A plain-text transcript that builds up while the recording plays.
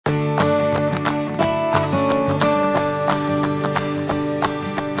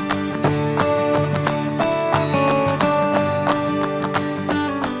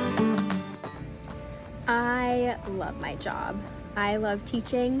I love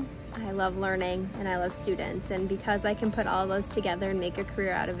teaching, I love learning, and I love students. And because I can put all those together and make a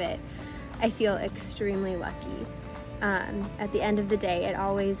career out of it, I feel extremely lucky. At the end of the day, it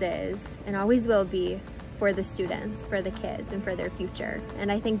always is and always will be for the students, for the kids, and for their future.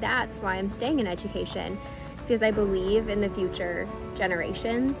 And I think that's why I'm staying in education. It's because I believe in the future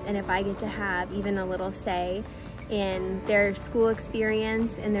generations, and if I get to have even a little say in their school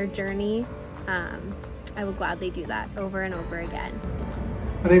experience and their journey, I will gladly do that over and over again.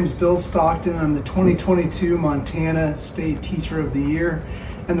 My name is Bill Stockton. I'm the 2022 Montana State Teacher of the Year.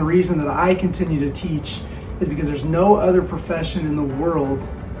 And the reason that I continue to teach is because there's no other profession in the world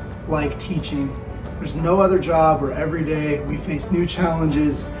like teaching. There's no other job where every day we face new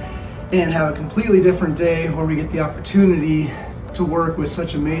challenges and have a completely different day where we get the opportunity to work with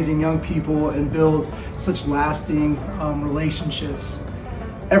such amazing young people and build such lasting relationships.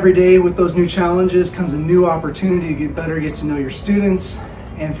 Every day with those new challenges comes a new opportunity to get to know your students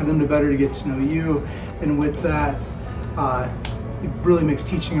and for them to better get to know you. And with that, it really makes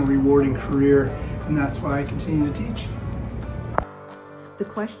teaching a rewarding career, and that's why I continue to teach. The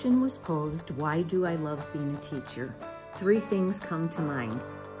question was posed, why do I love being a teacher? 3 things come to mind.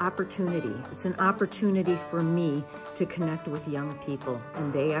 Opportunity. It's an opportunity for me to connect with young people,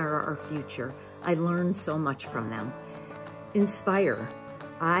 and they are our future. I learn so much from them. Inspire.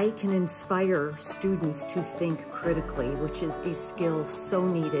 I can inspire students to think critically, which is a skill so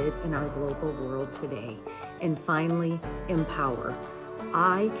needed in our global world today. And finally, empower.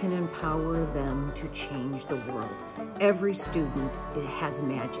 I can empower them to change the world. Every student has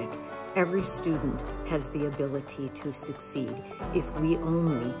magic. Every student has the ability to succeed if we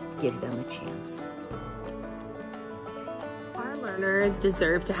only give them a chance. Our learners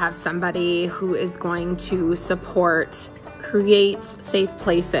deserve to have somebody who is going to support, create safe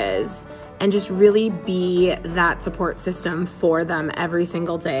places, and just really be that support system for them every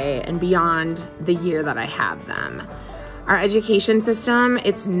single day and beyond the year that I have them. Our education system,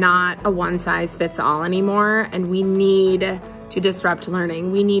 it's not a one-size-fits-all anymore, and we need to disrupt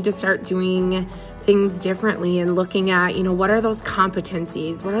learning. We need to start doing things differently and looking at, what are those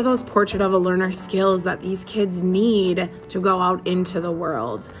competencies? What are those portrait of a learner skills that these kids need to go out into the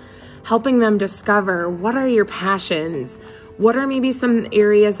world? Helping them discover, what are your passions? What are maybe some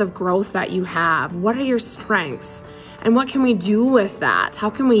areas of growth that you have? What are your strengths? And what can we do with that? How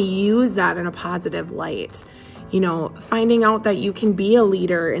can we use that in a positive light? Finding out that you can be a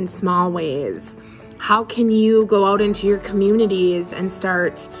leader in small ways. How can you go out into your communities and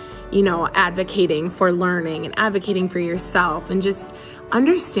start, advocating for learning and advocating for yourself and just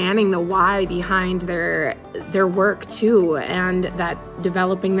understanding the why behind their work too, and that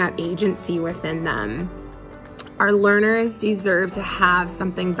developing that agency within them. Our learners deserve to have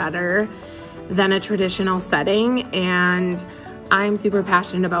something better than a traditional setting, and I'm super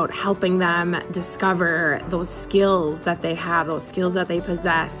passionate about helping them discover those skills that they have, those skills that they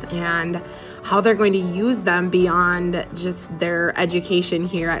possess, and how they're going to use them beyond just their education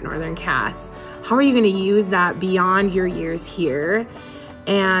here at Northern Cass. How are you going to use that beyond your years here?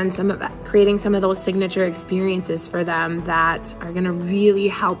 And creating some of those signature experiences for them that are going to really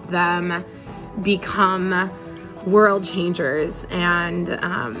help them become world changers. And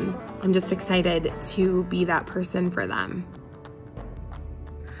I'm just excited to be that person for them.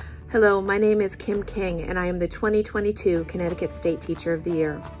 Hello, my name is Kim King, and I am the 2022 Connecticut State Teacher of the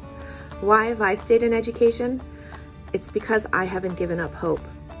Year. Why have I stayed in education? It's because I haven't given up hope.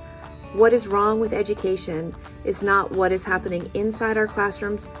 What is wrong with education is not what is happening inside our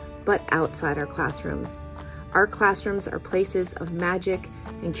classrooms, but outside our classrooms. Our classrooms are places of magic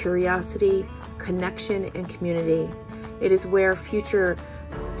and curiosity, connection and community. It is where future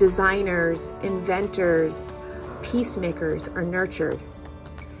designers, inventors, peacemakers are nurtured.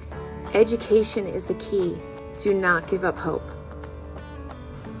 Education is the key. Do not give up hope.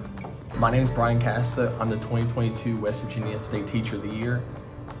 My name is Brian Casta. I'm the 2022 West Virginia State Teacher of the Year.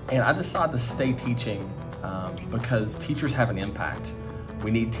 And I decided to stay teaching because teachers have an impact.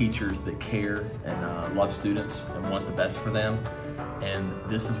 We need teachers that care and love students and want the best for them. And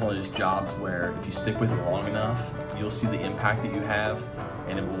this is one of those jobs where if you stick with it long enough, you'll see the impact that you have,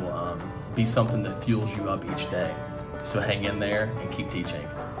 and it will be something that fuels you up each day. So hang in there and keep teaching.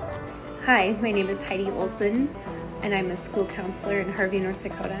 Hi, my name is Heidi Olson, and I'm a school counselor in Harvey, North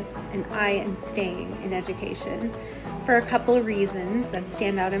Dakota, and I am staying in education for a couple of reasons that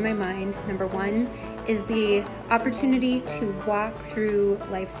stand out in my mind. Number one is the opportunity to walk through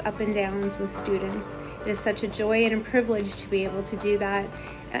life's up and downs with students. It is such a joy and a privilege to be able to do that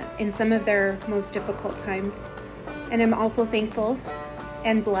in some of their most difficult times. And I'm also thankful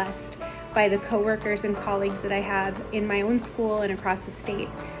and blessed by the coworkers and colleagues that I have in my own school and across the state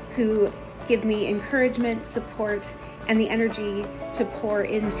who give me encouragement, support, and the energy to pour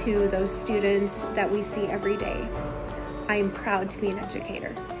into those students that we see every day. I am proud to be an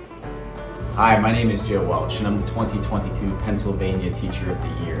educator. Hi, my name is Joe Welch, and I'm the 2022 Pennsylvania Teacher of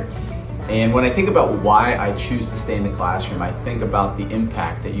the Year. And when I think about why I choose to stay in the classroom, I think about the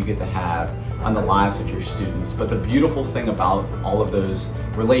impact that you get to have on the lives of your students. But the beautiful thing about all of those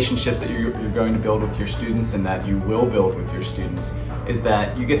relationships that you're going to build with your students and that you will build with your students is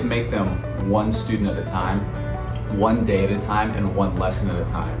that you get to make them one student at a time, one day at a time, and one lesson at a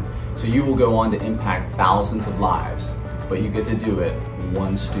time. So you will go on to impact thousands of lives, but you get to do it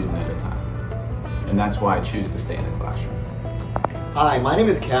one student at a time. And that's why I choose to stay in the classroom. Hi, my name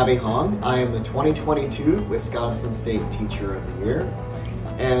is Cabby Hong. I am the 2022 Wisconsin State Teacher of the Year.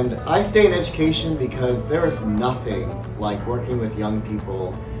 And I stay in education because there is nothing like working with young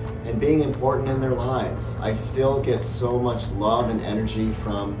people and being important in their lives. I still get so much love and energy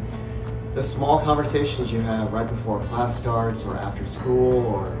from the small conversations you have right before class starts or after school,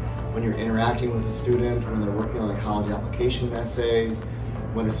 or when you're interacting with a student, when they're working on the college application essays,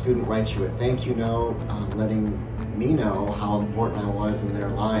 when a student writes you a thank you note, letting me know how important I was in their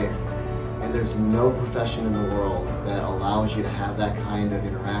life. And there's no profession in the world that allows you to have that kind of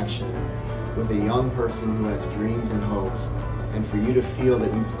interaction with a young person who has dreams and hopes, and for you to feel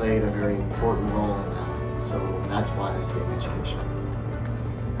that you played a very important role in that. So that's why I stay in education.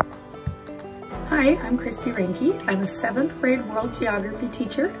 Hi, I'm Christy Ranke. I'm a 7th grade world geography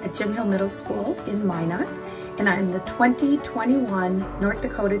teacher at Jim Hill Middle School in Minot, and I'm the 2021 North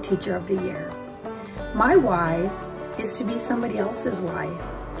Dakota Teacher of the Year. My why is to be somebody else's why.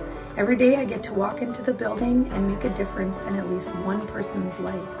 Every day I get to walk into the building and make a difference in at least one person's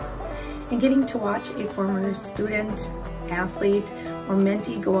life. And getting to watch a former student, athlete, or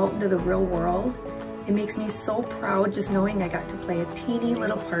mentee go out into the real world, it makes me so proud just knowing I got to play a teeny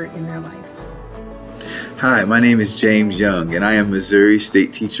little part in their life. Hi, my name is James Young, and I am Missouri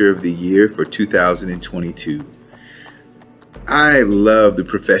State Teacher of the Year for 2022. I love the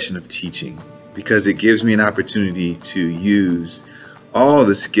profession of teaching because it gives me an opportunity to use all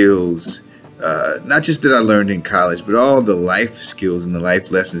the skills, not just that I learned in college, but all the life skills and the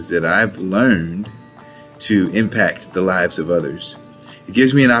life lessons that I've learned to impact the lives of others. It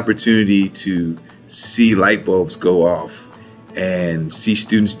gives me an opportunity to see light bulbs go off and see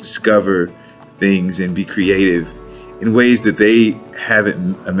students discover things and be creative in ways that they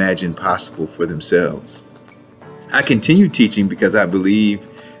haven't imagined possible for themselves. I continue teaching because I believe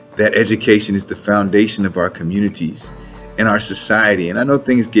that education is the foundation of our communities and our society. And I know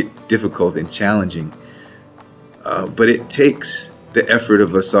things get difficult and challenging, but it takes the effort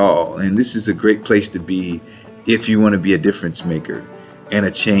of us all. And this is a great place to be if you want to be a difference maker and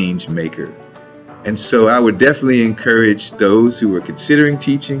a change maker. And so I would definitely encourage those who are considering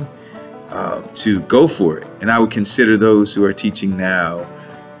teaching to go for it. And I would consider those who are teaching now,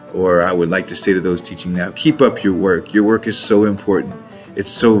 or I would like to say to those teaching now, keep up your work. Your work is so important.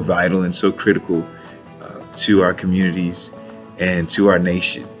 It's so vital and so critical to our communities and to our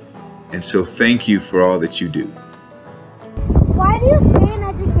nation. And so thank you for all that you do. Why do you stay in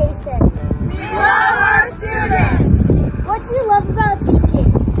education? We love our students. What do you love about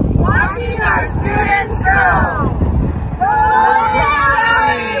teaching? Watching our students grow.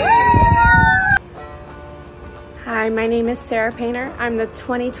 Hi, my name is Sarah Painter. I'm the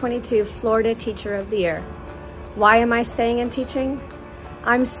 2022 Florida Teacher of the Year. Why am I staying in teaching?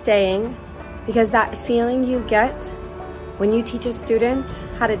 I'm staying because that feeling you get when you teach a student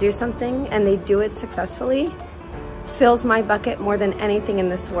how to do something and they do it successfully fills my bucket more than anything in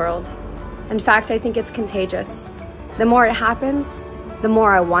this world. In fact, I think it's contagious. The more it happens, the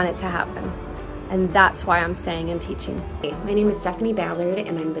more I want it to happen. And that's why I'm staying in teaching. Hey, my name is Stephanie Ballard,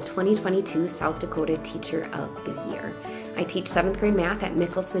 and I'm the 2022 South Dakota Teacher of the Year. I teach 7th grade math at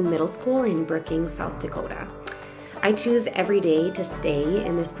Mickelson Middle School in Brookings, South Dakota. I choose every day to stay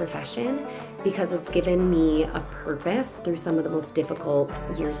in this profession because it's given me a purpose through some of the most difficult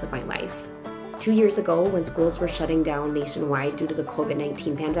years of my life. 2 years ago, when schools were shutting down nationwide due to the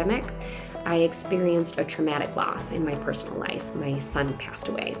COVID-19 pandemic, I experienced a traumatic loss in my personal life. My son passed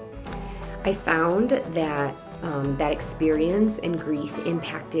away. I found that that experience and grief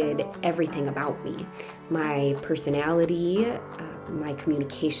impacted everything about me. My personality, my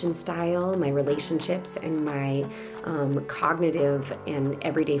communication style, my relationships, and my cognitive and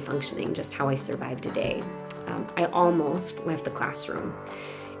everyday functioning, just how I survived a day. I almost left the classroom.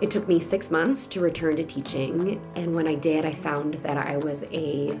 It took me 6 months to return to teaching, and when I did, I found that I was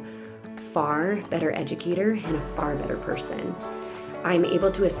a far better educator and a far better person. I'm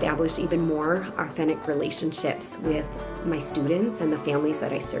able to establish even more authentic relationships with my students and the families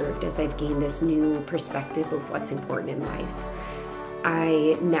that I served as I've gained this new perspective of what's important in life.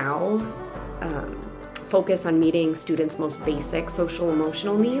 I now focus on meeting students' most basic social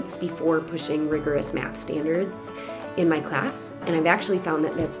emotional needs before pushing rigorous math standards in my class, and I've actually found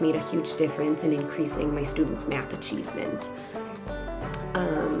that that's made a huge difference in increasing my students' math achievement.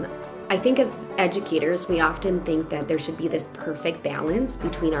 I think as educators, we often think that there should be this perfect balance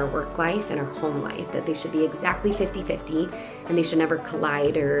between our work life and our home life, that they should be exactly 50-50 and they should never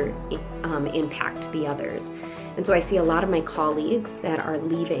collide or impact the others. And so I see a lot of my colleagues that are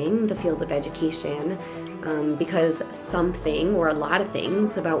leaving the field of education because something or a lot of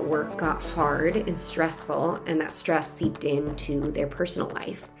things about work got hard and stressful, and that stress seeped into their personal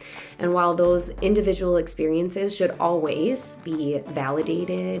life. And while those individual experiences should always be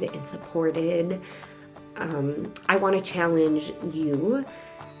validated and supported, I want to challenge you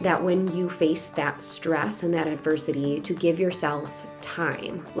that when you face that stress and that adversity, to give yourself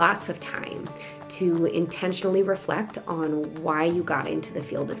time, lots of time, to intentionally reflect on why you got into the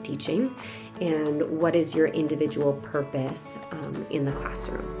field of teaching and what is your individual purpose in the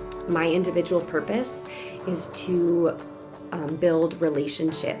classroom. My individual purpose is to build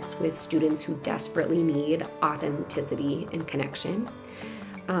relationships with students who desperately need authenticity and connection.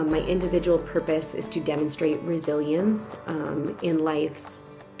 My individual purpose is to demonstrate resilience in life's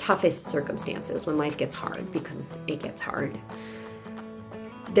toughest circumstances, when life gets hard, because it gets hard.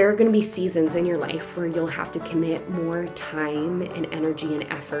 There are going to be seasons in your life where you'll have to commit more time and energy and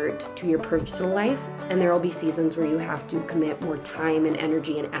effort to your personal life, and there will be seasons where you have to commit more time and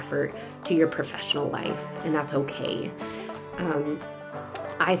energy and effort to your professional life, and that's okay.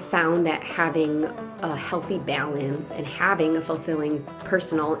 I found that having a healthy balance and having a fulfilling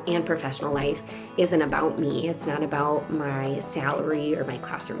personal and professional life isn't about me. It's not about my salary or my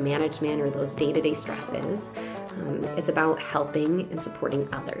classroom management or those day-to-day stresses. It's about helping and supporting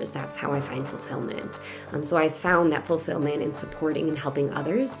others. That's how I find fulfillment. So I found that fulfillment in supporting and helping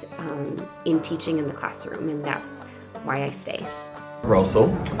others in teaching in the classroom, and that's why I stay.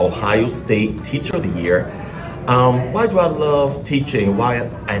 Russell, Ohio State Teacher of the Year. Why do I love teaching? Why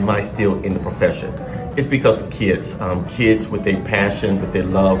am I still in the profession? It's because of kids. Kids with their passion, with their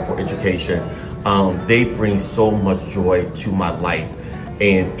love for education, they bring so much joy to my life.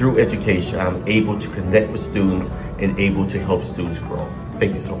 And through education, I'm able to connect with students and able to help students grow.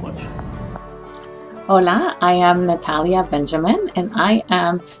 Thank you so much. Hola, I am Natalia Benjamin, and I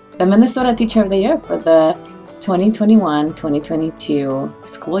am the Minnesota Teacher of the Year for the 2021-2022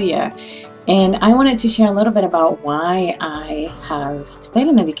 school year. And I wanted to share a little bit about why I have stayed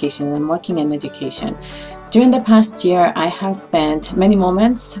in education and working in education. During the past year, I have spent many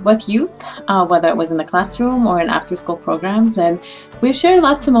moments with youth, whether it was in the classroom or in after-school programs, and we've shared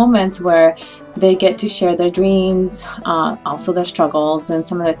lots of moments where they get to share their dreams, also their struggles, and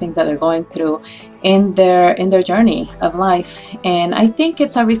some of the things that they're going through in their journey of life. And I think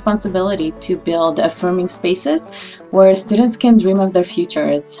it's our responsibility to build affirming spaces where students can dream of their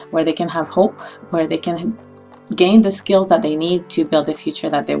futures, where they can have hope, where they can gain the skills that they need to build the future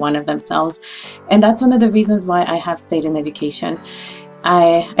that they want of themselves. And that's one of the reasons why I have stayed in education.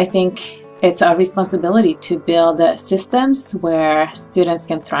 I think it's our responsibility to build systems where students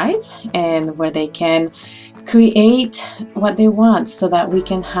can thrive and where they can create what they want, so that we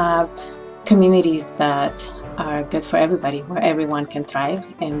can have communities that are good for everybody, where everyone can thrive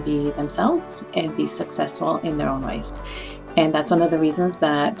and be themselves and be successful in their own ways. And that's one of the reasons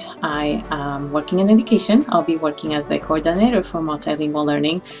that I am working in education. I'll be working as the coordinator for multilingual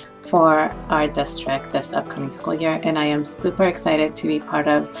learning for our district this upcoming school year. And I am super excited to be part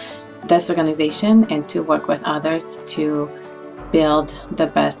of this organization and to work with others to build the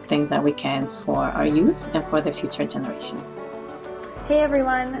best things that we can for our youth and for the future generation. Hey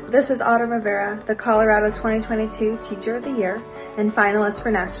everyone, this is Autumn Rivera, the Colorado 2022 Teacher of the Year and finalist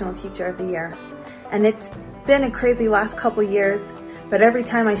for National Teacher of the Year. And it's been a crazy last couple years, but every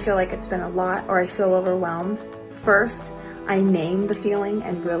time I feel like it's been a lot or I feel overwhelmed, first, I name the feeling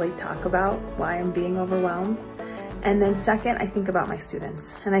and really talk about why I'm being overwhelmed. And then second, I think about my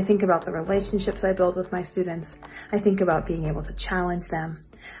students, and I think about the relationships I build with my students. I think about being able to challenge them.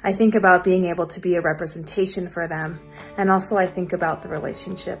 I think about being able to be a representation for them. And also I think about the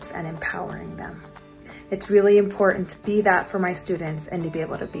relationships and empowering them. It's really important to be that for my students and to be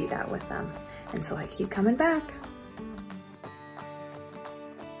able to be that with them. And so I keep coming back.